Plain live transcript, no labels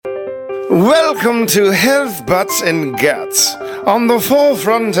Welcome to Health, Butts and Guts, on the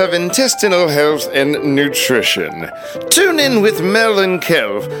forefront of intestinal health and nutrition. Tune in with Mel and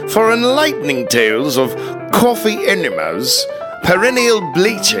Kev for enlightening tales of coffee enemas, perennial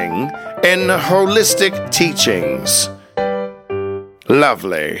bleaching, and holistic teachings.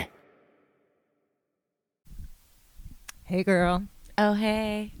 Lovely. Hey, girl. Oh,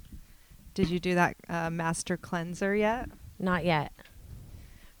 hey. Did you do that master cleanser yet? Not yet.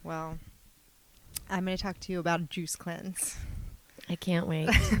 Well, I'm going to talk to you about a juice cleanse. I can't wait.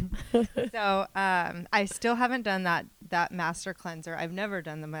 So I still haven't done that master cleanser. I've never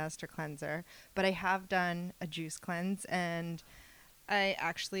done the master cleanser, but I have done a juice cleanse, and I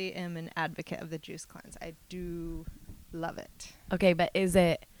actually am an advocate of the juice cleanse. I do love it. Okay, but is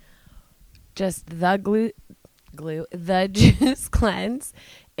it just the the juice cleanse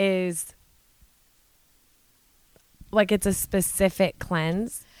is like it's a specific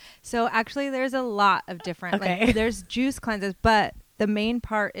cleanse? So actually there's a lot of different, Okay. like there's juice cleanses, but the main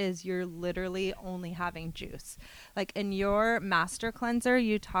part is you're literally only having juice. Like in your master cleanser,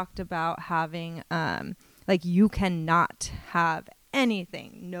 you talked about having, like you cannot have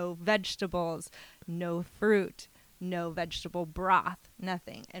anything, no vegetables, no fruit, no vegetable broth,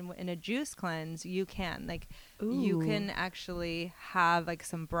 nothing. And in a juice cleanse, you can, like, you can actually have like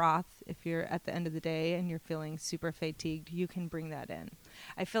some broth if you're at the end of the day and you're feeling super fatigued. You can bring that in.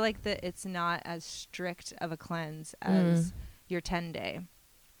 I feel like that it's not as strict of a cleanse as your 10-day.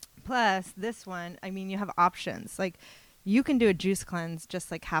 Plus, this one, I mean, you have options. Like, you can do a juice cleanse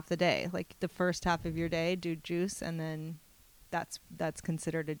just like half the day. Like the first half of your day, do juice, and then that's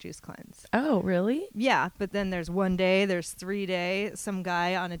considered a juice cleanse. Oh, really? Yeah, but then there's 1 day, there's 3 day. Some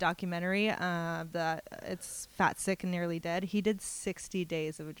guy on a documentary that it's Fat, Sick, and Nearly Dead. He did 60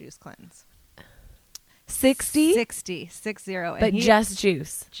 days of a juice cleanse. 60? 60. But just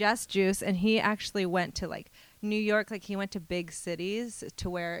juice. Just juice. And he actually went to like New York, like he went to big cities to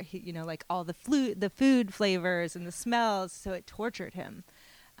where he, you know, like all the food flavors and the smells. So it tortured him.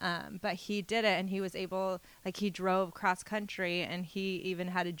 But he did it, and he was able, like he drove cross country, and he even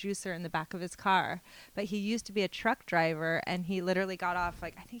had a juicer in the back of his car. But he used to be a truck driver, and he literally got off,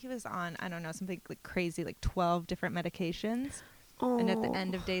 like, I think he was on, I don't know, something like crazy, like 12 different medications. Oh. And at the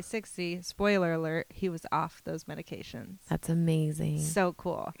end of day 60, spoiler alert, he was off those medications. That's amazing. So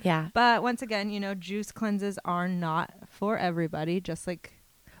cool. Yeah. But once again, you know, juice cleanses are not for everybody, just like.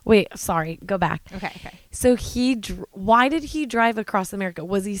 Wait, sorry. Go back. Okay. So why did he drive across America?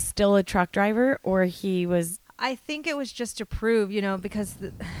 Was he still a truck driver, or he was? I think it was just to prove, you know, because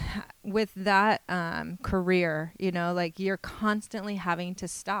with that career, you know, like you're constantly having to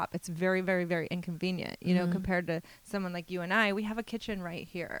stop. It's very, very, very inconvenient, you know, compared to someone like you and I. We have a kitchen right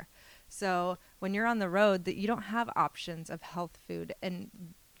here. So when you're on the road, that you don't have options of health food and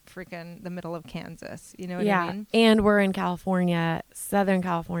freaking the middle of Kansas, you know what I mean? And we're in California, Southern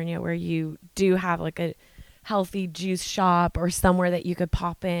California, where you do have like a healthy juice shop or somewhere that you could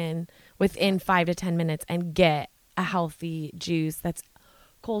pop in within 5 to 10 minutes and get a healthy juice that's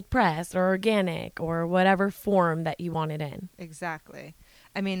cold pressed or organic or whatever form that you want it in. Exactly.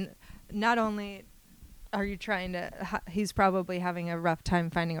 I mean, not only are you trying to, he's probably having a rough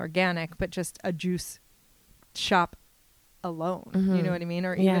time finding organic, but just a juice shop alone, you know what I mean?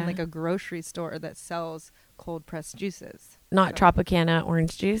 Or even like a grocery store that sells cold pressed juices. Not Tropicana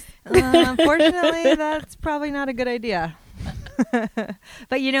orange juice. Unfortunately, that's probably not a good idea.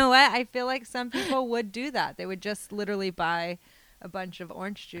 But you know what? I feel like some people would do that. They would just literally buy a bunch of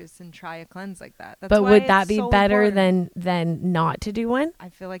orange juice and try a cleanse like that. That's but why would that be so better important. than not to do one? I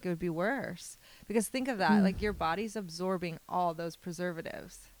feel like it would be worse. Because think of that. Like your body's absorbing all those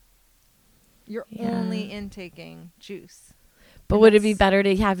preservatives. You're only intaking juice. But would it be better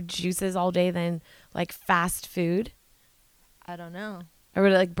to have juices all day than like fast food? I don't know. Or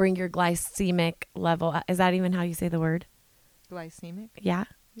would it like bring your glycemic level? Is that even how you say the word? Glycemic? Yeah.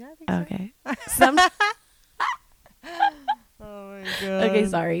 Yeah, I think so. Okay. Oh my god. Okay,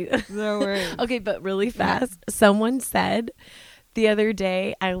 sorry. No worries. Okay, but really fast. Someone said the other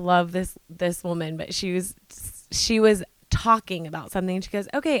day, I love this woman, but she was talking about something. She goes,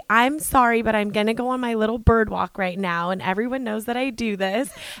 okay, I'm sorry, but I'm going to go on my little bird walk right now. And everyone knows that I do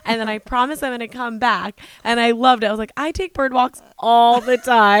this. And then I promise I'm going to come back. And I loved it. I was like, I take bird walks all the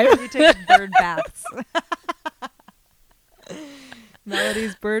time. You take bird baths.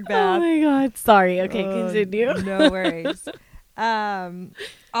 Melody's bird bath. Oh my God. Sorry. Okay, continue. No worries.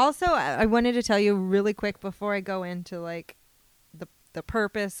 Also, I wanted to tell you really quick before I go into like the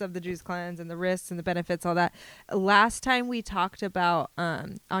purpose of the juice cleanse and the risks and the benefits, all that. Last time we talked about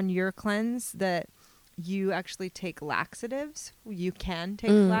on your cleanse that you actually take laxatives. You can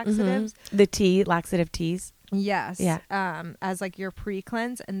take laxatives. The tea, laxative teas. Yes. Yeah. As like your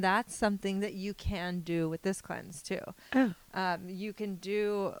pre-cleanse, and that's something that you can do with this cleanse too. Oh. You can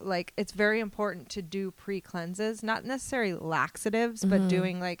do like, it's very important to do pre-cleanses, not necessarily laxatives, but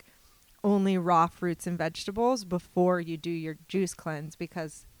doing like only raw fruits and vegetables before you do your juice cleanse,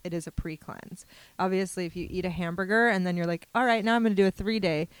 because it is a pre-cleanse. Obviously, if you eat a hamburger and then you're like, all right, now I'm going to do a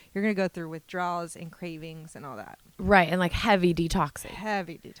 3-day, you're going to go through withdrawals and cravings and all that. Right. And like heavy detoxing.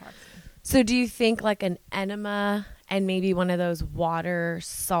 Heavy detoxing. So do you think like an enema and maybe one of those water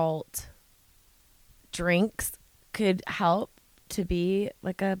salt drinks could help to be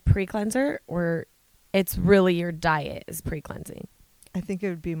like a pre-cleanser, or it's really your diet is pre-cleansing? I think it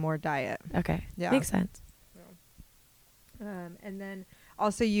would be more diet. Okay. Yeah. Makes sense. And then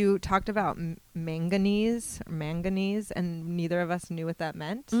also you talked about manganese, and neither of us knew what that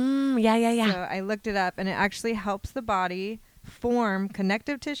meant. Yeah. So I looked it up, and it actually helps the body form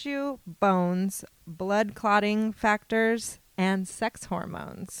connective tissue, bones, blood clotting factors, and sex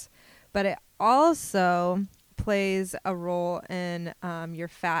hormones. But it also plays a role in your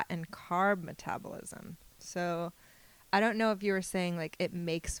fat and carb metabolism. So I don't know if you were saying like it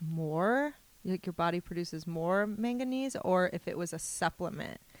makes more, like your body produces more manganese, or if it was a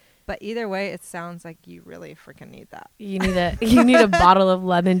supplement. But either way, it sounds like you really freaking need that. You need a bottle of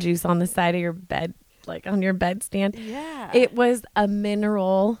lemon juice on the side of your bed, like on your bedstand. Yeah. It was a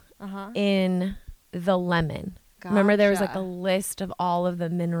mineral in the lemon. Remember, there was like a list of all of the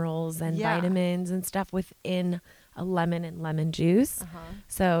minerals and vitamins and stuff within a lemon and lemon juice.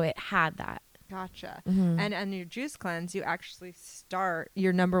 So it had that. Gotcha. And on your juice cleanse, you actually start,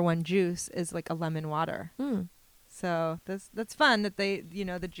 your number one juice is like a lemon water. So that's fun that they,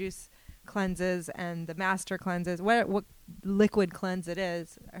 the juice cleanses and the master cleanses, what liquid cleanse it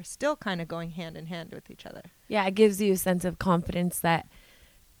is, are still kind of going hand in hand with each other. Yeah, it gives you a sense of confidence that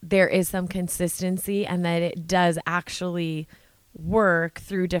there is some consistency and that it does actually work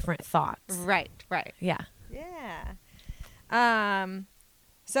through different thoughts. Right. Yeah.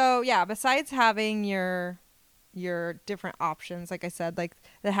 So yeah, besides having your different options, like I said, like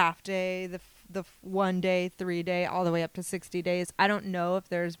the half day, the 1 day, 3 day, all the way up to 60 days. I don't know if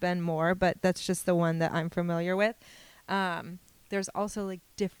there's been more, but that's just the one that I'm familiar with. There's also like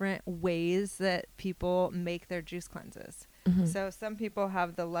different ways that people make their juice cleanses. So some people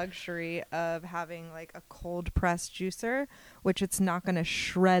have the luxury of having like a cold press juicer, which it's not going to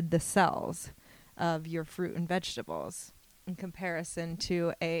shred the cells of your fruit and vegetables, in comparison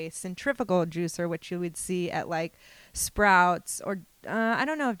to a centrifugal juicer, which you would see at like Sprouts, or I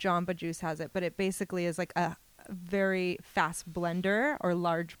don't know if Jamba Juice has it, but it basically is like a very fast blender or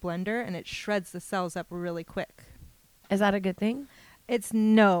large blender, and it shreds the cells up really quick. Is that a good thing? It's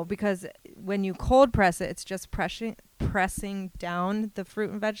no, because when you cold press it, it's just pressing down the fruit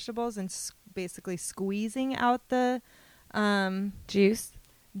and vegetables and basically squeezing out the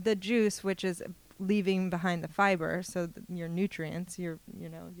juice, which is leaving behind the fiber, so your nutrients, your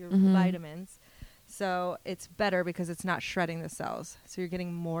vitamins. So it's better because it's not shredding the cells, so you're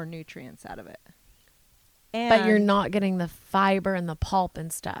getting more nutrients out of it. But you're not getting the fiber and the pulp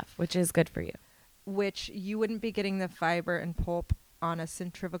and stuff, which is good for you. Which you wouldn't be getting the fiber and pulp on a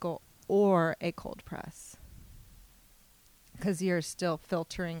centrifugal or a cold press, because you're still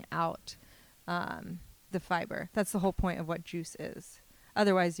filtering out the fiber. That's the whole point of what juice is.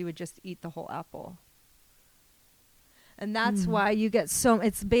 Otherwise, you would just eat the whole apple. And that's why you get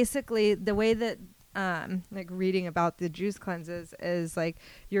it's basically the way that, like reading about the juice cleanses is like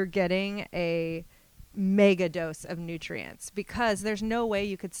you're getting a mega dose of nutrients, because there's no way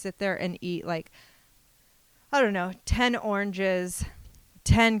you could sit there and eat like, I don't know, 10 oranges,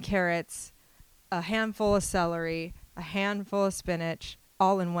 10 carrots, a handful of celery, a handful of spinach,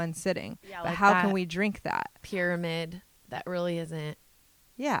 all in one sitting. Yeah, but like how can we drink that? Pyramid that really isn't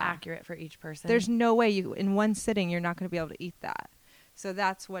accurate for each person. There's no way in one sitting you're not going to be able to eat that. So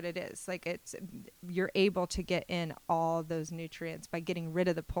that's what it is. Like you're able to get in all those nutrients by getting rid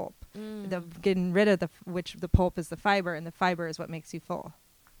of the pulp. Getting rid of which the pulp is the fiber, and the fiber is what makes you full.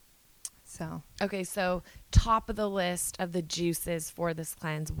 So okay, so top of the list of the juices for this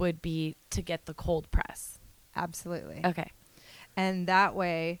cleanse would be to get the cold press. Absolutely. Okay. And that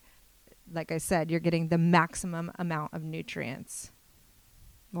way, like I said, you're getting the maximum amount of nutrients.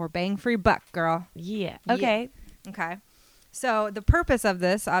 More bang for your buck, girl. Yeah. Okay. Yeah. Okay. So the purpose of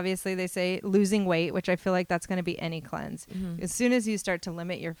this, obviously, they say losing weight, which I feel like that's going to be any cleanse. As soon as you start to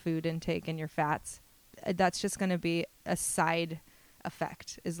limit your food intake and your fats, that's just going to be a side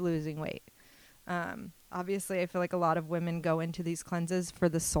effect, is losing weight. Obviously, I feel like a lot of women go into these cleanses for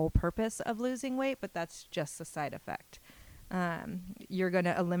the sole purpose of losing weight, but that's just a side effect. You're going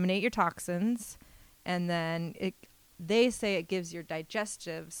to eliminate your toxins, and then they say it gives your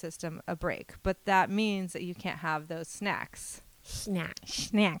digestive system a break, but that means that you can't have those snacks.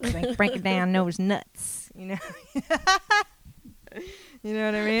 Snacks, like break down those nuts, you know? You know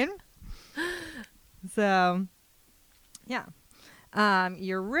what I mean? So, yeah.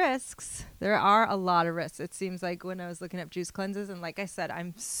 Your risks, there are a lot of risks. It seems like when I was looking up juice cleanses, and like I said,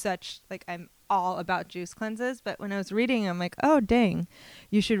 I'm all about juice cleanses, but when I was reading, I'm like, oh, dang,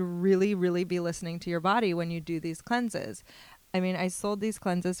 you should really, really be listening to your body when you do these cleanses. I mean, I sold these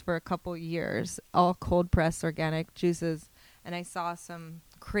cleanses for a couple years, all cold pressed organic juices, and I saw some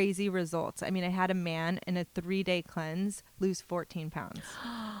crazy results. I mean, I had a man in a 3-day cleanse lose 14 pounds.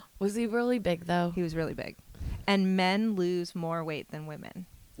 Was he really big though? He was really big. And men lose more weight than women.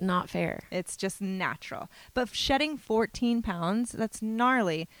 Not fair. It's just natural. But shedding 14 pounds, that's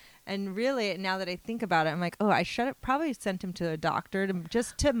gnarly. And really, now that I think about it, I'm like, oh, I should have probably sent him to a doctor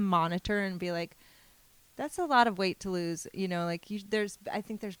just to monitor and be like, that's a lot of weight to lose. You know, like I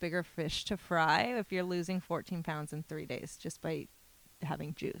think there's bigger fish to fry if you're losing 14 pounds in 3 days just by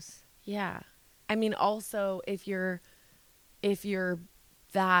having juice. Yeah. I mean, also if you're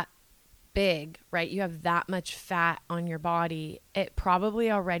that big, right? You have that much fat on your body. It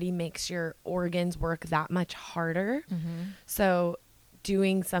probably already makes your organs work that much harder. Mm-hmm. So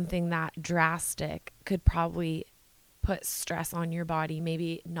doing something that drastic could probably put stress on your body,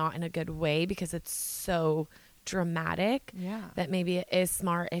 maybe not in a good way because it's so dramatic. Yeah. That maybe it is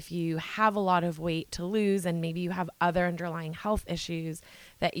smart if you have a lot of weight to lose and maybe you have other underlying health issues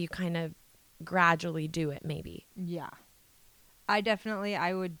that you kind of gradually do it maybe. Yeah.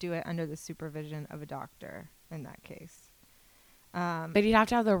 I would do it under the supervision of a doctor in that case. But you'd have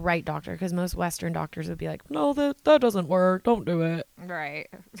to have the right doctor because most Western doctors would be like, no, that doesn't work. Don't do it. Right.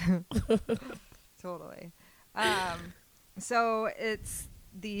 Totally. So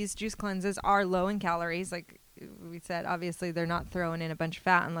these juice cleanses are low in calories. Like we said, obviously they're not throwing in a bunch of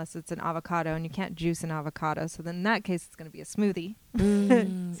fat unless it's an avocado, and you can't juice an avocado. So then in that case, it's going to be a smoothie.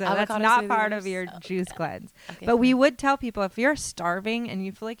 So that's not part of your juice cleanse. Okay, but we would tell people if you're starving and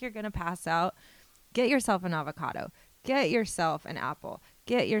you feel like you're going to pass out, get yourself an avocado, get yourself an apple,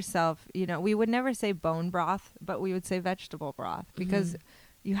 get yourself, we would never say bone broth, but we would say vegetable broth because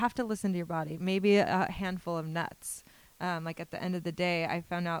you have to listen to your body. Maybe a handful of nuts. Like at the end of the day, I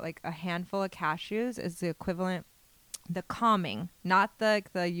found out like a handful of cashews is the equivalent, the calming, not the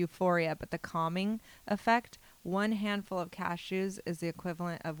euphoria, but the calming effect. One handful of cashews is the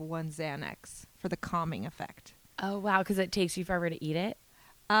equivalent of one Xanax for the calming effect. Oh, wow. Because it takes you forever to eat it?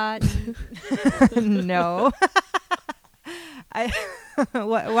 No.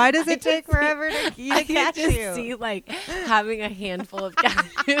 Why does it take forever to eat a cashew? I just see like having a handful of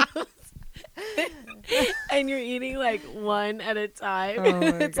cashews. And you're eating like one at a time.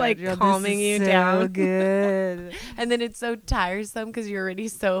 It's God, like calming you so down. Good. And then it's so tiresome because you're already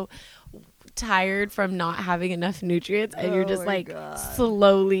so tired from not having enough nutrients and you're just like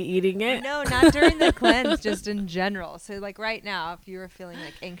slowly eating it. No, not during the cleanse, just in general. So like right now, if you were feeling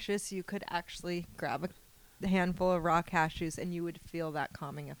like anxious, you could actually grab a handful of raw cashews and you would feel that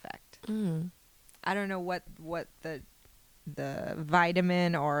calming effect. I don't know what the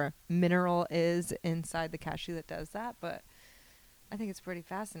vitamin or mineral is inside the cashew that does that, but I think it's pretty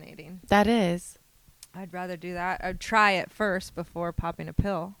fascinating. That is. I'd rather do that. I'd try it first before popping a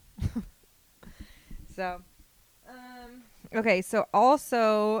pill. So, okay. So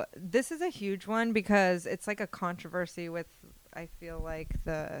also, this is a huge one because it's like a controversy with, I feel like,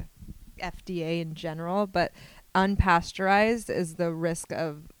 the FDA in general, but unpasteurized is the risk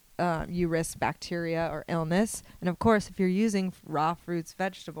of you risk bacteria or illness. And of course, if you're using raw fruits,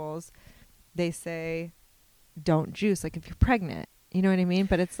 vegetables, they say don't juice, like if you're pregnant, you know what I mean?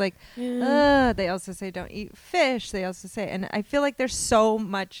 But it's like, they also say don't eat fish. They also say, and I feel like there's so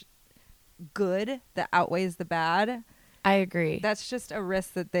much good that outweighs the bad. I agree. That's just a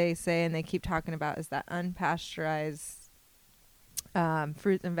risk that they say, and they keep talking about, is that unpasteurized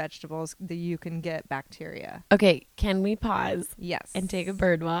fruits and vegetables that you can get bacteria. Okay, can we pause? Yes. And take a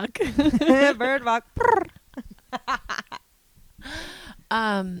bird walk? Bird walk.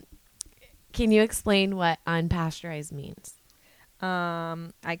 Can you explain what unpasteurized means?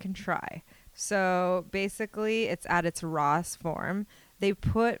 I can try. So basically, it's at its rawest form. They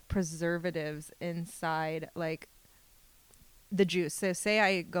put preservatives inside, like the juice. So say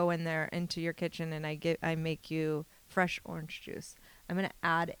I go in there into your kitchen and I make you fresh orange juice. I'm going to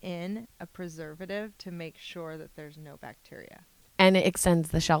add in a preservative to make sure that there's no bacteria. And it extends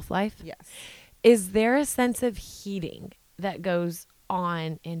the shelf life? Yes. Is there a sense of heating that goes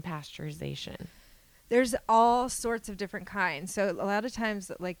on in pasteurization? There's all sorts of different kinds. So a lot of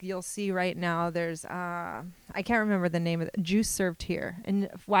times, like you'll see right now, there's I can't remember the name of it. Juice served here. And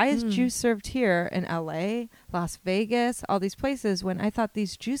why is juice served here in LA, Las Vegas, all these places, when I thought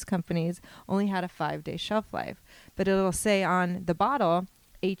these juice companies only had a 5-day shelf life? But it'll say on the bottle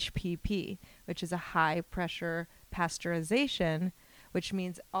HPP, which is a high pressure pasteurization, which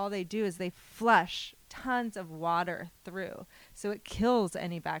means all they do is they flush tons of water through. So it kills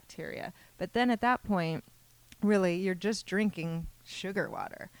any bacteria. But then at that point, really, you're just drinking sugar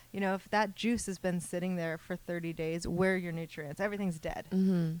water. You know, if that juice has been sitting there for 30 days, where are your nutrients? Everything's dead.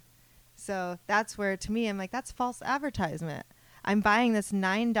 Mm-hmm. So that's where, to me, I'm like, that's false advertisement. I'm buying this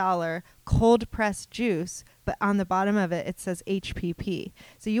 $9 cold pressed juice, but on the bottom of it, it says HPP.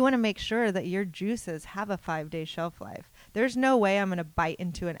 So you want to make sure that your juices have a 5-day shelf life. There's no way I'm going to bite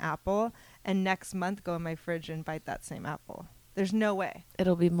into an apple and next month go in my fridge and bite that same apple. There's no way.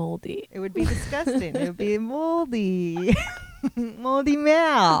 It'll be moldy. It would be disgusting. It would be moldy. Moldy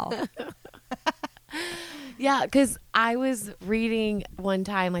Mal. Yeah, because I was reading one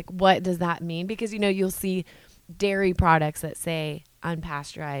time, like, what does that mean? Because, you know, you'll see dairy products that say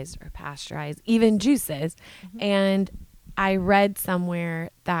unpasteurized or pasteurized, even juices. Mm-hmm. And I read somewhere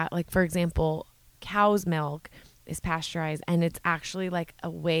that, like, for example, cow's milk is pasteurized, and it's actually like a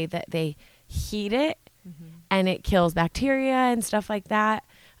way that they heat it, and it kills bacteria and stuff like that,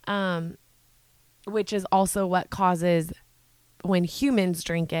 which is also what causes when humans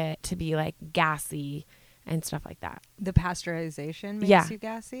drink it to be like gassy and stuff like that. The pasteurization makes you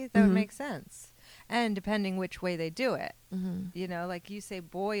gassy? That would make sense. And depending which way they do it. You know, like you say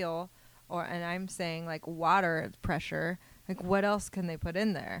boil, and I'm saying like water pressure. Like what else can they put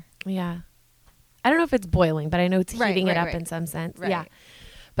in there? Yeah. I don't know if it's boiling, but I know it's heating it up in some sense. Right. Yeah.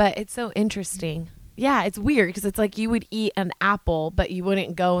 But it's so interesting. Yeah, it's weird because it's like you would eat an apple, but you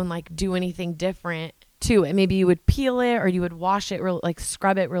wouldn't go and like do anything different to it. Maybe you would peel it or you would wash it, like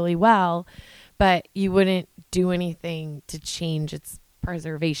scrub it really well, but you wouldn't do anything to change its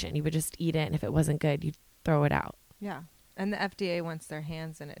preservation. You would just eat it, and if it wasn't good, you'd throw it out. Yeah. And the FDA wants their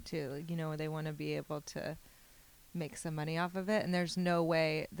hands in it too. You know, they want to be able to make some money off of it, and there's no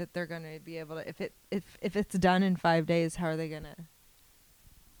way that they're going to be able to, if it's done in 5 days, how are they going to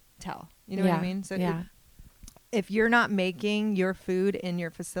tell? You know what I mean? So if you're not making your food in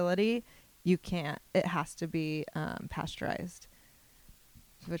your facility, you can't. It has to be pasteurized,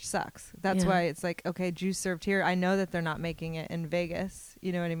 which sucks. That's why it's like, okay, juice served here. I know that they're not making it in Vegas.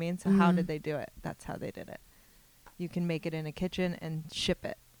 You know what I mean? So how did they do it? That's how they did it. You can make it in a kitchen and ship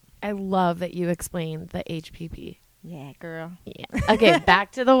it. I love that you explained the HPP. Yeah, girl. Yeah. Okay,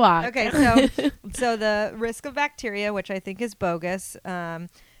 back to the walk. Okay, so the risk of bacteria, which I think is bogus.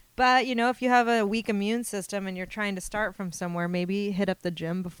 But, you know, if you have a weak immune system and you're trying to start from somewhere, maybe hit up the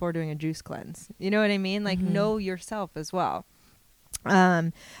gym before doing a juice cleanse. You know what I mean? Like, know yourself as well.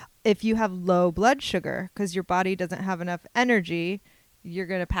 If you have low blood sugar because your body doesn't have enough energy, you're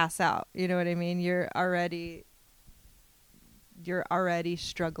going to pass out. You know what I mean? You're already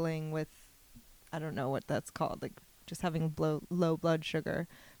struggling with, I don't know what that's called, like just having low blood sugar.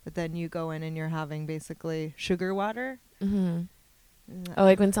 But then you go in and you're having basically sugar water. Mm-hmm. Oh,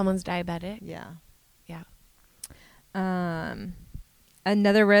 like when someone's diabetic? Yeah. Yeah.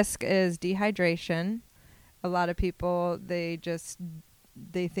 Another risk is dehydration. A lot of people, they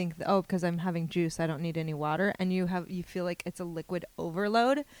think that, oh, because I'm having juice, I don't need any water. And you feel like it's a liquid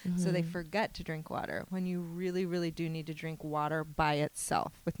overload. So they forget to drink water when you really, really do need to drink water by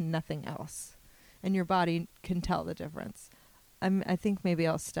itself with nothing else. And your body can tell the difference. I think maybe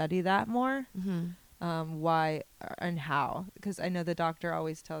I'll study that more. Why and how, because I know the doctor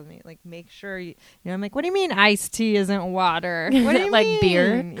always tells me, like, make sure you know, I'm like, what do you mean iced tea isn't water? What do you like mean?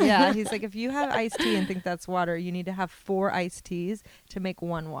 beer? Yeah, he's like, if you have iced tea and think that's water, you need to have 4 iced teas to make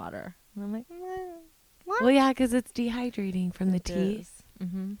 1 water. And I'm like, what? Well, yeah, because it's dehydrating from the tea.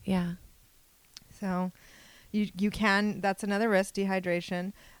 Yeah. So you can, that's another risk,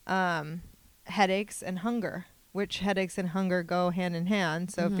 dehydration, headaches and hunger. Which headaches and hunger go hand in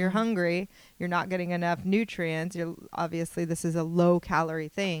hand. So if you're hungry, you're not getting enough nutrients. Obviously, this is a low-calorie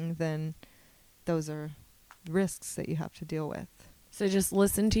thing. Then those are risks that you have to deal with. So just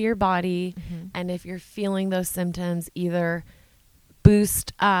listen to your body, and if you're feeling those symptoms, either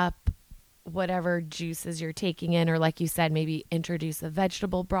boost up whatever juices you're taking in, or like you said, maybe introduce a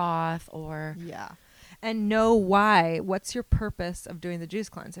vegetable broth, or and know why. What's your purpose of doing the juice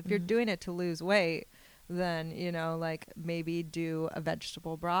cleanse? If you're doing it to lose weight, then, you know, like maybe do a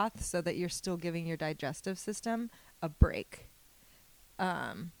vegetable broth so that you're still giving your digestive system a break.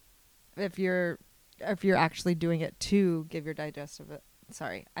 if you're actually doing it to give your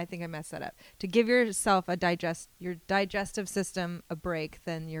sorry, I think I messed that up. To give yourself your digestive system a break,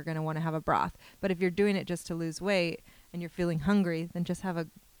 then you're going to want to have a broth. But if you're doing it just to lose weight and you're feeling hungry, then just have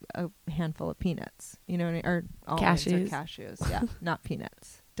a handful of peanuts. You know what I mean? Or almonds or cashews. Yeah, not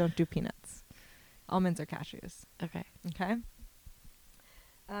peanuts. Don't do peanuts. Almonds or cashews. Okay. Okay.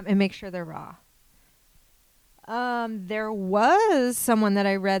 And make sure they're raw. There was someone that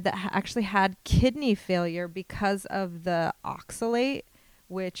I read that actually had kidney failure because of the oxalate,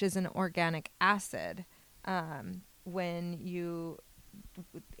 which is an organic acid.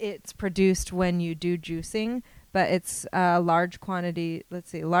 It's produced when you do juicing, but it's large quantity. Let's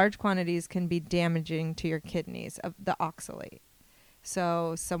see, large quantities can be damaging to your kidneys of the oxalate.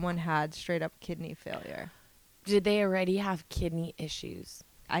 So someone had straight up kidney failure. Did they already have kidney issues?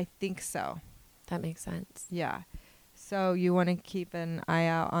 I think so. That makes sense. Yeah. So you want to keep an eye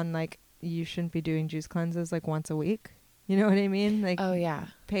out on, like, you shouldn't be doing juice cleanses like once a week. You know what I mean? Like, oh yeah.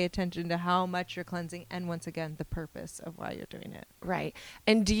 Pay attention to how much you're cleansing and, once again, the purpose of why you're doing it. Right.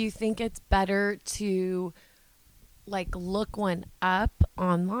 And do you think it's better to like look one up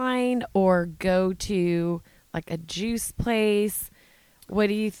online or go to like a juice place? What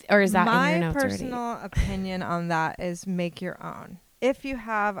do you or is that in your notes My personal opinion on that is make your own. If you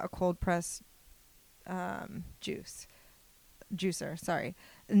have a cold press juicer, sorry.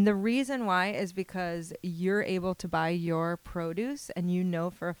 And the reason why is because you're able to buy your produce and you know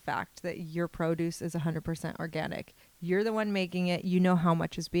for a fact that your produce is 100% organic. You're the one making it. You know how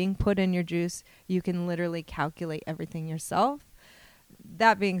much is being put in your juice. You can literally calculate everything yourself.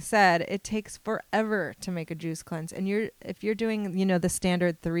 That being said, it takes forever to make a juice cleanse. And if you're doing, the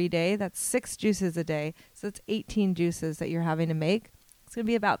standard 3-day, that's 6 juices a day. So that's 18 juices that you're having to make. It's going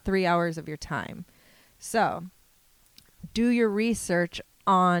to be about 3 hours of your time. So do your research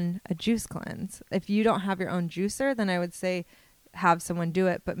on a juice cleanse. If you don't have your own juicer, then I would say have someone do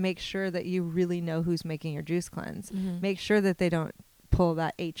it, but make sure that you really know who's making your juice cleanse. Mm-hmm. Make sure that they don't pull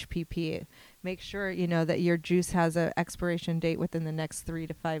that HPP. Make sure, that your juice has an expiration date within the next 3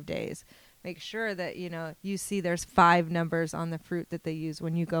 to 5 days. Make sure that, you see there's 5 numbers on the fruit that they use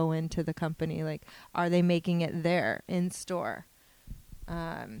when you go into the company. Like, are they making it there in store?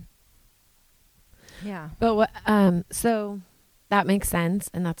 Yeah. But so that makes sense.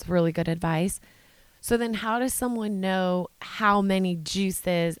 And that's really good advice. So then how does someone know how many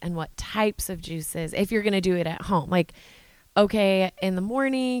juices and what types of juices, if you're going to do it at home? Like, okay, in the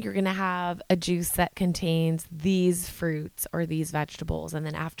morning, you're going to have a juice that contains these fruits or these vegetables. And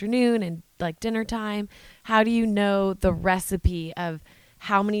then afternoon and like dinner time, how do you know the recipe of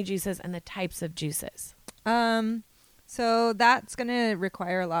how many juices and the types of juices? So that's going to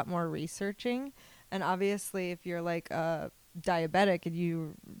require a lot more researching. And obviously, if you're like diabetic and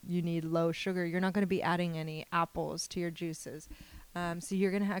you need low sugar, you're not going to be adding any apples to your juices. So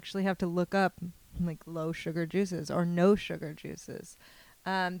you're going to actually have to look up like low sugar juices or no sugar juices.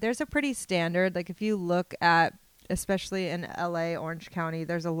 There's a pretty standard, like if you look at, especially in LA, Orange County,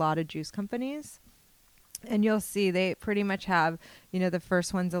 there's a lot of juice companies and you'll see they pretty much have, the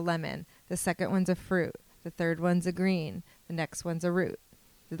first one's a lemon, the second one's a fruit, the third one's a green, the next one's a root,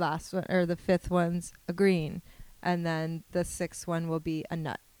 the last one or the fifth one's a green, and then the sixth one will be a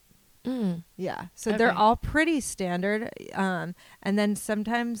nut. Yeah. So they're all pretty standard. And then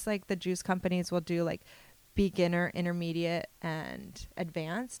sometimes like the juice companies will do like beginner, intermediate, and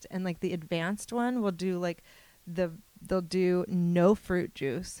advanced. And like the advanced one will do like they'll do no fruit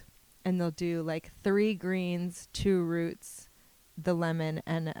juice, and they'll do like 3 greens, 2 roots, the lemon,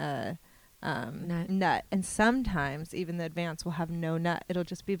 and a nut. And sometimes even the advanced will have no nut. It'll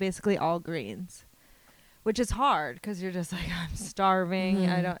just be basically all greens. Which is hard because you're just like, I'm starving.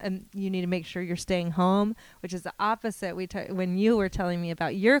 Mm-hmm. And you need to make sure you're staying home, which is the opposite. When you were telling me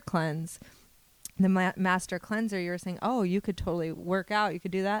about your cleanse, the master cleanser, you were saying, oh, you could totally work out. You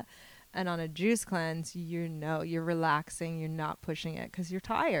could do that. And on a juice cleanse, you're relaxing. You're not pushing it because you're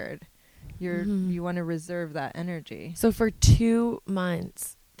tired. You want to reserve that energy. So for 2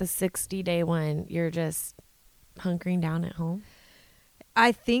 months, the 60-day one, you're just hunkering down at home?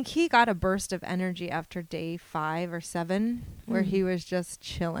 I think he got a burst of energy after day 5 or 7 where he was just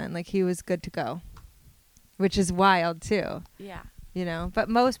chilling. Like he was good to go, which is wild too. Yeah. But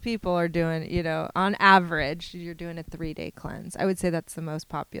most people are doing, on average, you're doing a 3-day cleanse. I would say that's the most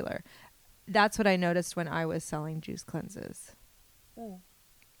popular. That's what I noticed when I was selling juice cleanses. Oh.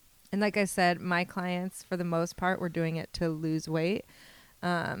 And like I said, my clients, for the most part, were doing it to lose weight.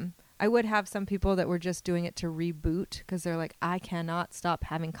 I would have some people that were just doing it to reboot because they're like, I cannot stop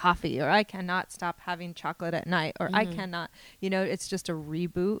having coffee, or I cannot stop having chocolate at night, or I cannot, it's just a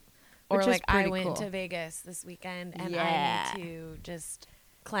reboot. Or Which is like I pretty went cool. to Vegas this weekend and Yeah. I need to just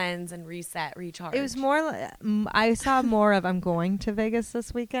cleanse and reset, recharge. It was more like, I saw more of I'm going to Vegas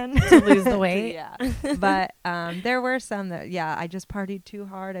this weekend. to lose the weight. Yeah. But there were some that, yeah, I just partied too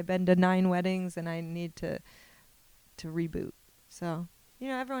hard. I've been to 9 weddings and I need to reboot. So, you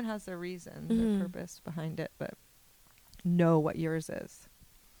know, everyone has their reason, Mhm. their purpose behind it, but know what yours is.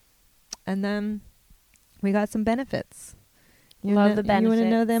 And then we got some benefits. Love the You want to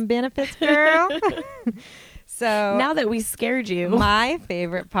know benefits. them benefits, girl? So Now that we scared you. my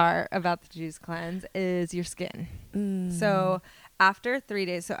favorite part about the juice cleanse is your skin. Mm. So after 3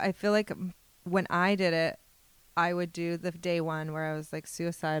 days, so I feel like when I did it, I would do the day 1 where I was like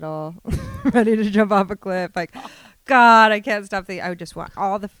suicidal, ready to jump off a cliff. Like, God, I can't stop thinking. I would just want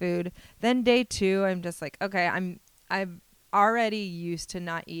all the food. Then day 2, I'm just like, okay, I'm already used to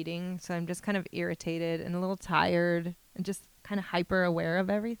not eating, so I'm just kind of irritated and a little tired and just kind of hyper aware of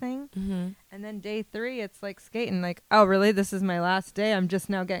everything. Mm-hmm. And then day 3, it's like skating. Like, oh, really? This is my last day. I'm just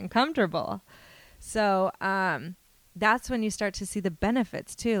now getting comfortable. So that's when you start to see the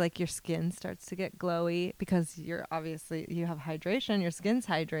benefits too. Like your skin starts to get glowy because you have hydration. Your skin's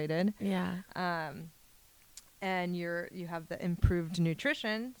hydrated. Yeah. And you have the improved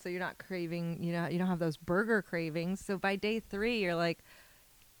nutrition, so you're not craving. You don't have those burger cravings. So by day 3, you're like,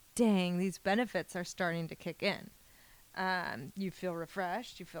 dang, these benefits are starting to kick in. You feel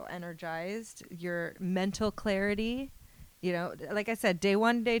refreshed, you feel energized, your mental clarity, you know, like I said, day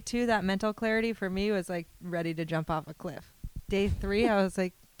 1, day 2, that mental clarity for me was like ready to jump off a cliff. Day 3, I was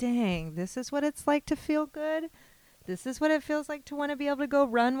like, dang, this is what it's like to feel good. This is what it feels like to want to be able to go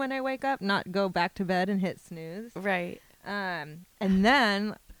run when I wake up, not go back to bed and hit snooze. Right. And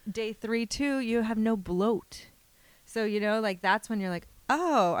then day 3 too, you have no bloat. So, you know, like that's when you're like,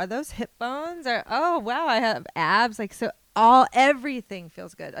 oh, are those hip bones? Or, oh, wow, I have abs. Like, so everything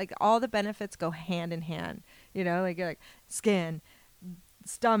feels good. Like all the benefits go hand in hand, you know, like you're like skin,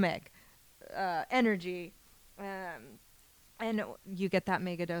 stomach, energy, and you get that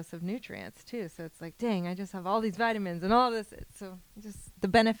mega dose of nutrients too. So it's like, dang, I just have all these vitamins and all this. So just the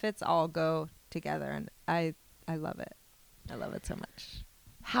benefits all go together. And I love it. I love it so much.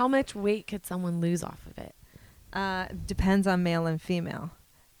 How much weight could someone lose off of it? Depends on male and female.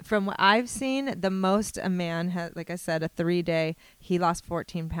 From what I've seen, the most a man has, like I said, a 3-day, he lost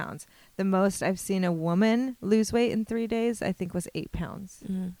 14 pounds. The most I've seen a woman lose weight in 3 days, I think was 8 pounds.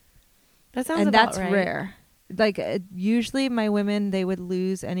 Mm-hmm. That sounds And about that's right. rare. Like usually my women, they would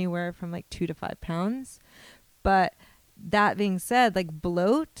lose anywhere from like 2 to 5 pounds. But that being said, like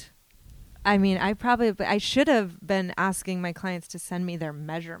bloat, I mean, I should have been asking my clients to send me their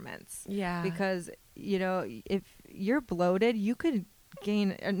measurements. Yeah. Because, you know, if you're bloated, you could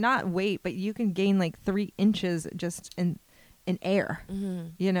gain, not weight, but you can gain like 3 inches just in air, Mm-hmm.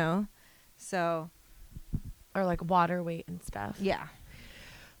 you know? So, Or like water weight and stuff. yeah.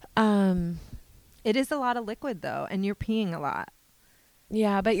 Um. It is a lot of liquid though, and you're peeing a lot.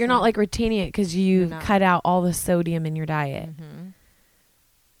 Yeah, but you're So- not like retaining it because You're you not. cut out all the sodium in your diet. Mm-hmm.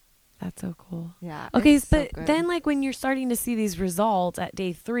 That's so cool. Yeah. Okay, it's so but good. then like when you're starting to see these results at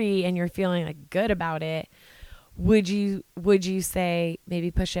day 3 and you're feeling like good about it, would you say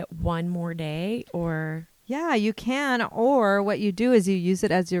maybe push it one more day or? Yeah, you can. Or what you do is you use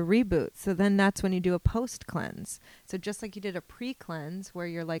it as your reboot. So then that's when you do a post cleanse. So just like you did a pre cleanse where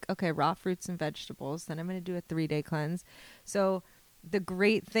you're like, okay, raw fruits and vegetables, then I'm going to do a 3-day cleanse. So the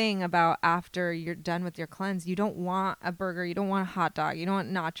great thing about after you're done with your cleanse, you don't want a burger, you don't want a hot dog, you don't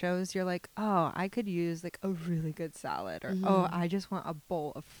want nachos. You're like, oh, I could use like a really good salad, or oh, I just want a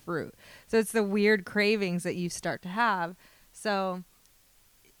bowl of fruit. So it's the weird cravings that you start to have. So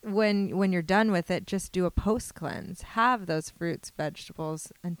when you're done with it, just do a post cleanse. Have those fruits,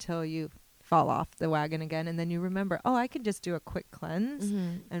 vegetables until you fall off the wagon again, and then you remember, oh, I could just do a quick cleanse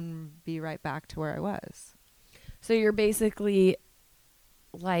and be right back to where I was. So you're basically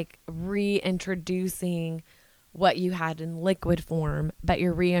like reintroducing what you had in liquid form, but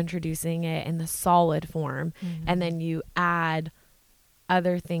you're reintroducing it in the solid form, and then you add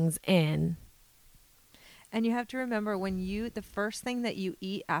other things in. And you have to remember the first thing that you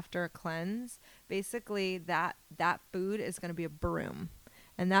eat after a cleanse, basically that food is going to be a broom,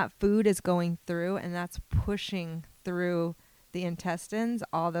 and that food is going through and that's pushing through the intestines,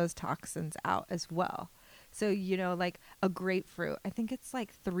 all those toxins out as well. So, you know, like a grapefruit, I think it's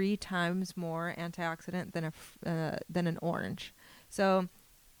like 3 times more antioxidant than an orange. So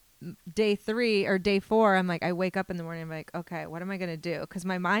day 3 or day 4, I'm like, I wake up in the morning, I'm like, okay, what am I going to do? Because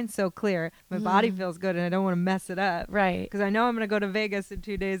my mind's so clear, my body feels good, and I don't want to mess it up. Right. Because I know I'm going to go to Vegas in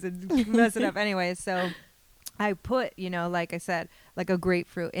 2 days and mess it up anyway. So I put, like I said, like a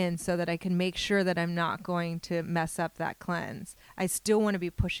grapefruit in so that I can make sure that I'm not going to mess up that cleanse. I still want to be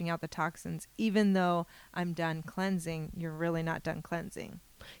pushing out the toxins. Even though I'm done cleansing, you're really not done cleansing.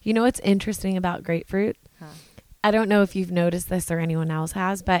 You know what's interesting about grapefruit? Huh. I don't know if you've noticed this or anyone else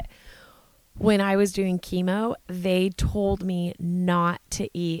has, but when I was doing chemo, they told me not to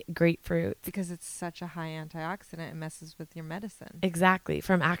eat grapefruit. Because it's such a high antioxidant, it messes with your medicine. Exactly.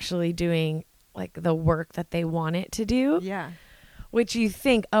 From actually doing like the work that they want it to do. Yeah. Which you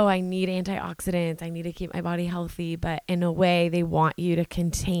think, oh, I need antioxidants. I need to keep my body healthy. But in a way, they want you to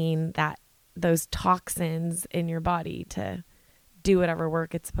contain those toxins in your body to do whatever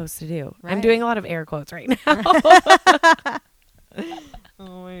work it's supposed to do. Right. I'm doing a lot of air quotes right now.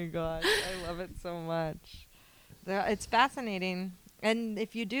 Oh my gosh. I love it so much. It's fascinating. And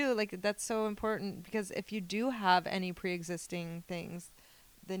if you do, like, that's so important, because if you do have any pre-existing things,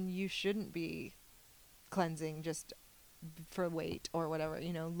 then you shouldn't be cleansing just for weight or whatever.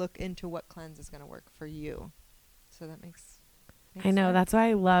 Look into what cleanse is going to work for you. So that makes I know. sense. That's why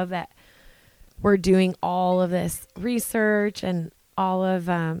I love that we're doing all of this research and all of,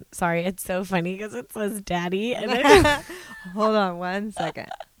 sorry, it's so funny because it says daddy. And Hold on one second.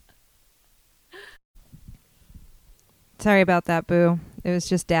 Sorry about that, Boo. It was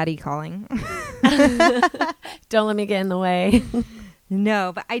just daddy calling. Don't let me get in the way.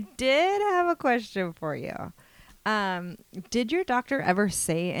 No, but I did have a question for you. Did your doctor ever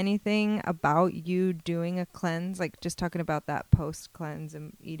say anything about you doing a cleanse? Like, just talking about that post cleanse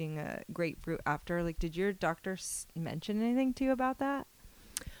and eating a grapefruit after. Like, did your doctor mention anything to you about that?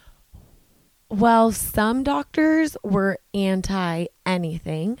 Well, some doctors were anti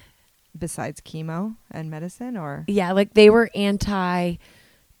anything. Besides chemo and medicine, or? Yeah, like they were anti.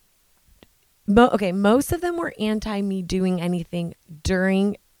 Okay, most of them were anti me doing anything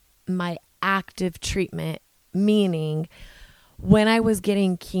during my active treatment, meaning when I was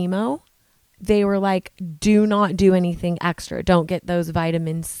getting chemo, they were like, do not do anything extra. Don't get those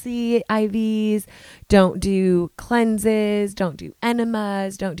vitamin C IVs. Don't do cleanses. Don't do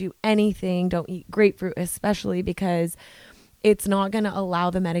enemas. Don't do anything. Don't eat grapefruit, especially because it's not going to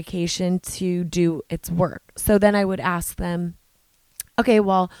allow the medication to do its work. So then I would ask them, okay,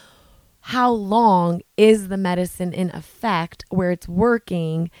 well, how long is the medicine in effect where it's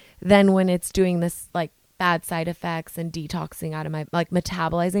working then when it's doing this like bad side effects and detoxing out of my, like,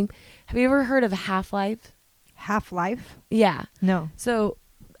 metabolizing? Have you ever heard of half-life? Half-life? Yeah. No. So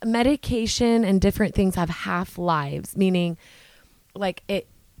medication and different things have half-lives, meaning like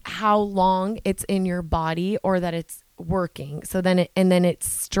how long it's in your body or that it's working. So then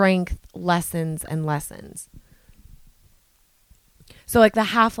its strength lessens and lessens. So like the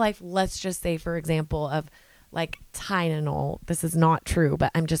half-life, let's just say, for example, of like Tylenol. This is not true,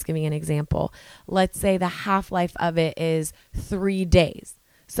 but I'm just giving an example. Let's say the half-life of it is 3 days.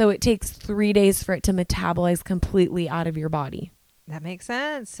 So it takes 3 days for it to metabolize completely out of your body. That makes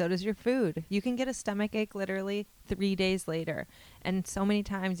sense. So does your food. You can get a stomach ache literally 3 days later. And so many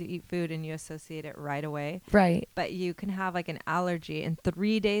times you eat food and you associate it right away. Right. But you can have like an allergy, and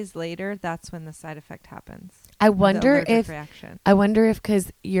 3 days later, that's when the side effect happens. I wonder The allergic reaction. if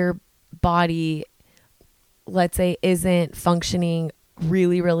because your body, let's say, isn't functioning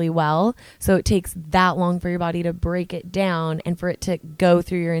really, really well. So it takes that long for your body to break it down and for it to go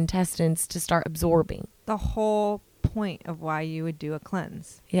through your intestines to start absorbing. The whole point of why you would do a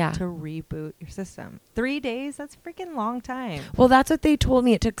cleanse. Yeah. To reboot your system. 3 days, that's a freaking long time. Well, that's what they told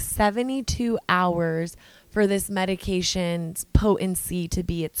me. It took 72 hours for this medication's potency to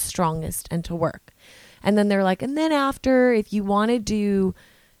be its strongest and to work. And then they're like, and then after, if you want to do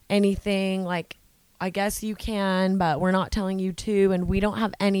anything, like, I guess you can, but we're not telling you to. And we don't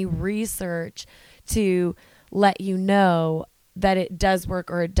have any research to let you know that it does work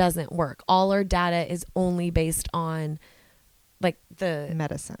or it doesn't work. All our data is only based on like the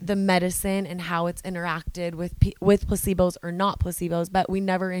medicine and how it's interacted with placebos or not placebos, but we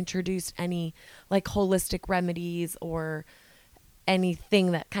never introduced any like holistic remedies or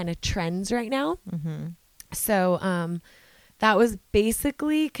anything that kind of trends right now. Mm-hmm. So that was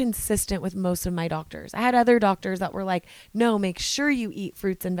basically consistent with most of my doctors. I had other doctors that were like, no, make sure you eat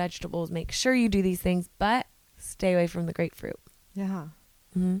fruits and vegetables, make sure you do these things, but stay away from the grapefruit. Yeah.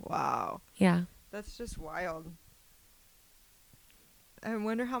 Mm-hmm. Wow. Yeah. That's just wild. I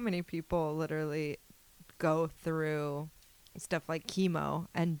wonder how many people literally go through stuff like chemo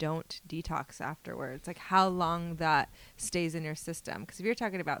and don't detox afterwards. Like how long that stays in your system. Because if you're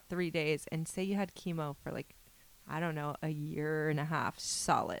talking about 3 days and say you had chemo for like, I don't know, a year and a half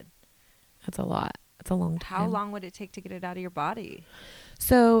solid. That's a lot. That's a long time. How long would it take to get it out of your body?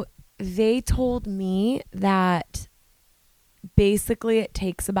 So they told me that basically it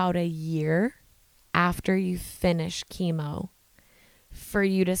takes about a year after you finish chemo for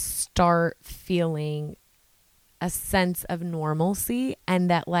you to start feeling a sense of normalcy, and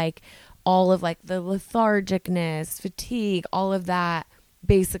that like all of like the lethargicness, fatigue, all of that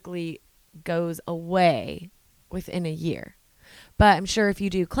basically goes away within a year. But I'm sure if you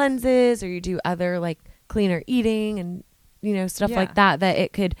do cleanses or you do other like cleaner eating and, you know, stuff like that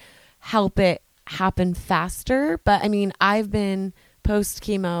it could help it happen faster. But I mean, I've been post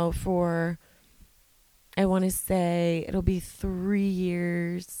chemo for, I want to say it'll be 3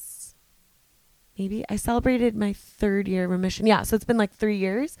 years. Maybe I celebrated my 3rd year remission. Yeah. So it's been like 3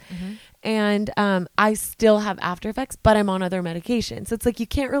 years. Mm-hmm. And I still have after effects, but I'm on other medications. So it's like you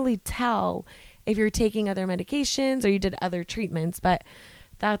can't really tell if you're taking other medications or you did other treatments, but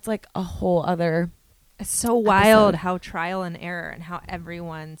that's like a whole other. It's so wild how trial and error and how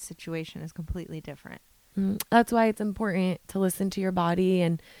everyone's situation is completely different. That's why it's important to listen to your body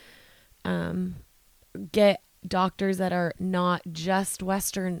and get doctors that are not just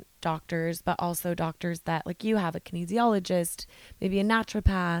Western doctors, but also doctors that, like, you have a kinesiologist, maybe a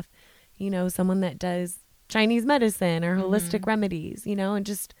naturopath, you know, someone that does Chinese medicine or holistic remedies, you know, and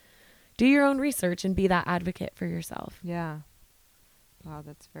just do your own research and be that advocate for yourself. Yeah. Wow,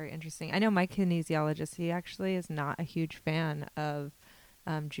 that's very interesting. I know my kinesiologist, he actually is not a huge fan of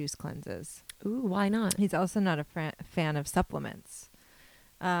juice cleanses. Ooh, why not? He's also not a fan of supplements.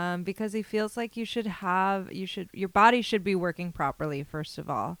 Because he feels like your body should be working properly, first of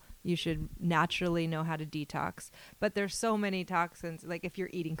all. You should naturally know how to detox. But there's so many toxins, like if you're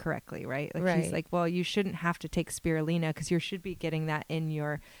eating correctly, right? Like right. He's like, well, you shouldn't have to take spirulina because you should be getting that in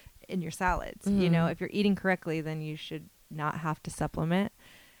your salads. You know, if you're eating correctly, then you should not have to supplement.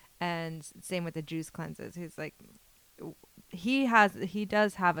 And same with the juice cleanses. He's like, he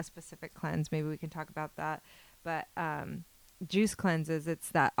does have a specific cleanse. Maybe we can talk about that. But juice cleanses, it's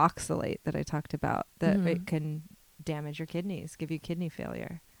that oxalate that I talked about that it can damage your kidneys, give you kidney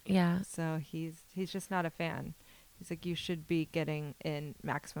failure. Yeah. So he's just not a fan. He's like, you should be getting in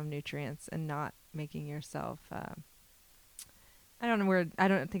maximum nutrients and not making yourself I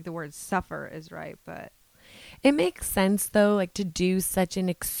don't think the word suffer is right, but it makes sense though, like to do such an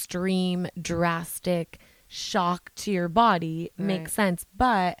extreme, drastic shock to your body makes sense.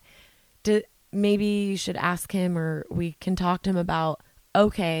 But maybe you should ask him, or we can talk to him about,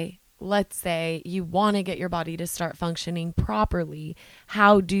 okay, let's say you want to get your body to start functioning properly.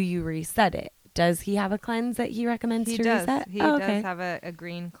 How do you reset it? Does he have a cleanse that he recommends reset? He does have a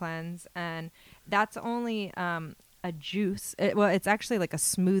green cleanse, and that's only a juice. It's actually like a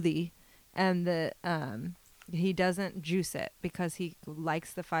smoothie, and he doesn't juice it because he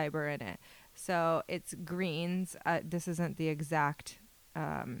likes the fiber in it. So it's greens. This isn't the exact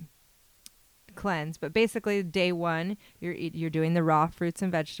cleanse, but basically day 1 you're doing the raw fruits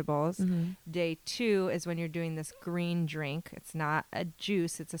and vegetables. Day 2 is when you're doing this green drink. It's not a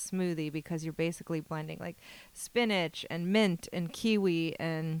juice, it's a smoothie, because you're basically blending like spinach and mint and kiwi,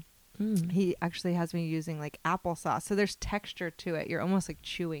 and he actually has me using like applesauce, so there's texture to it. You're almost like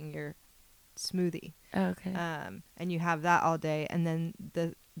chewing your smoothie. Okay. And you have that all day, and then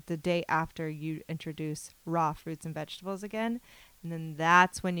the day after you introduce raw fruits and vegetables again. And then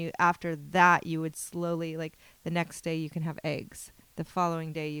that's when after that, you would slowly, like the next day you can have eggs. The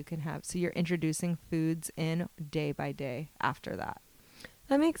following day you can have, so you're introducing foods in day by day after that.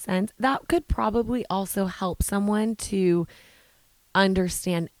 That makes sense. That could probably also help someone to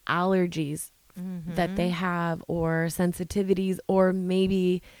understand allergies that they have, or sensitivities, or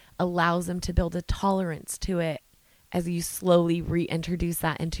maybe allows them to build a tolerance to it as you slowly reintroduce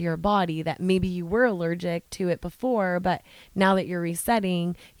that into your body, that maybe you were allergic to it before, but now that you're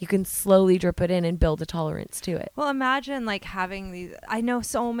resetting, you can slowly drip it in and build a tolerance to it. Well, imagine like having these, I know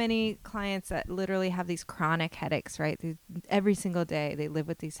so many clients that literally have these chronic headaches, right? Every single day they live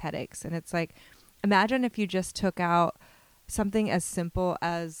with these headaches. And it's like, imagine if you just took out something as simple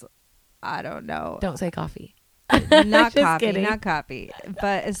as, I don't know. Don't say coffee. Not kidding. Not coffee.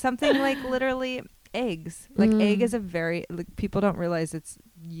 But it's something like literally eggs. Like egg is people don't realize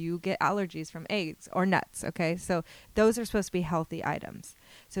you get allergies from eggs or nuts. Okay. So those are supposed to be healthy items.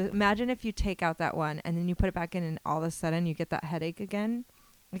 So imagine if you take out that one and then you put it back in, and all of a sudden you get that headache again.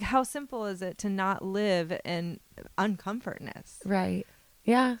 Like, how simple is it to not live in uncomfortness? Right.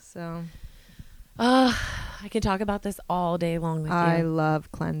 Yeah. So I can talk about this all day long with you. I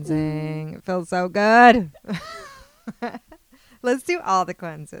love cleansing. It feels so good. Let's do all the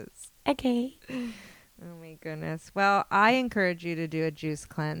cleanses. Okay. Oh my goodness. Well, I encourage you to do a juice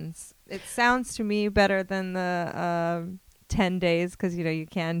cleanse. It sounds to me better than the 10 days because, you know, you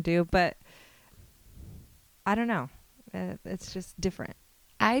can do, but I don't know. It's just different.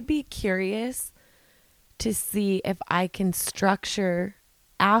 I'd be curious to see if I can structure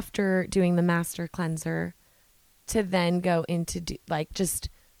after doing the master cleanser to then go into just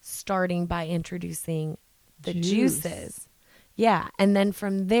starting by introducing the juices. Yeah. And then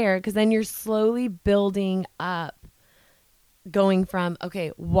from there, because then you're slowly building up, going from,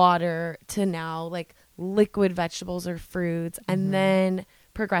 okay, water to now like liquid vegetables or fruits, and then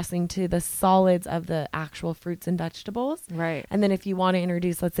progressing to the solids of the actual fruits and vegetables. Right. And then if you want to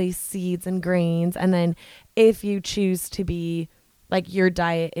introduce, let's say, seeds and grains, and then if you choose to be like your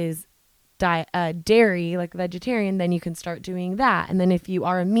diet is dairy, like vegetarian, then you can start doing that. And then if you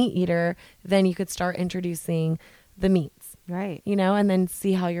are a meat eater, then you could start introducing the meats. Right. You know, and then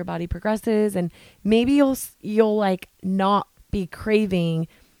see how your body progresses, and maybe you'll like not be craving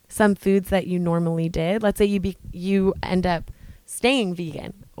some foods that you normally did. Let's say you end up staying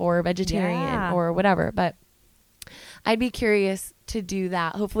vegan or vegetarian or whatever, but I'd be curious to do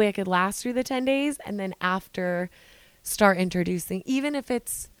that. Hopefully I could last through the 10 days and then after start introducing, even if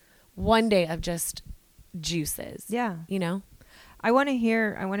it's one day of just juices. Yeah. You know? I want to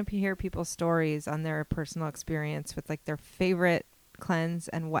hear people's stories on their personal experience with like their favorite cleanse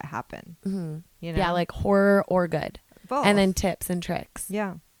and what happened. Mm-hmm. You know? Yeah, like horror or good. Both. And then tips and tricks.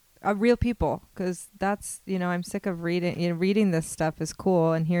 Yeah. Real people, because that's, you know, I'm sick of reading, you know, reading this stuff is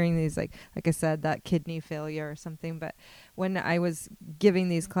cool and hearing these, like I said, that kidney failure or something. But when I was giving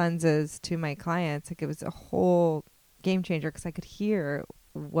these cleanses to my clients, like it was a whole game changer because I could hear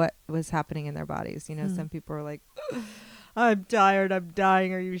what was happening in their bodies. You know, some people are like, I'm tired, I'm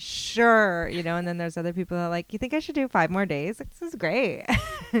dying, are you sure? You know, and then there's other people that are like, you think I should do 5 more days? Like, this is great.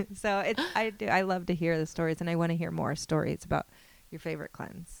 So I love to hear the stories, and I want to hear more stories about your favorite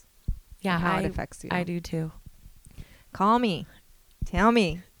cleanse. Yeah, how it affects you. I do too. Call me. Tell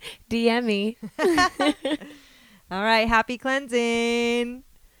me. DM me. All right. Happy cleansing.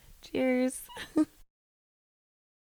 Cheers.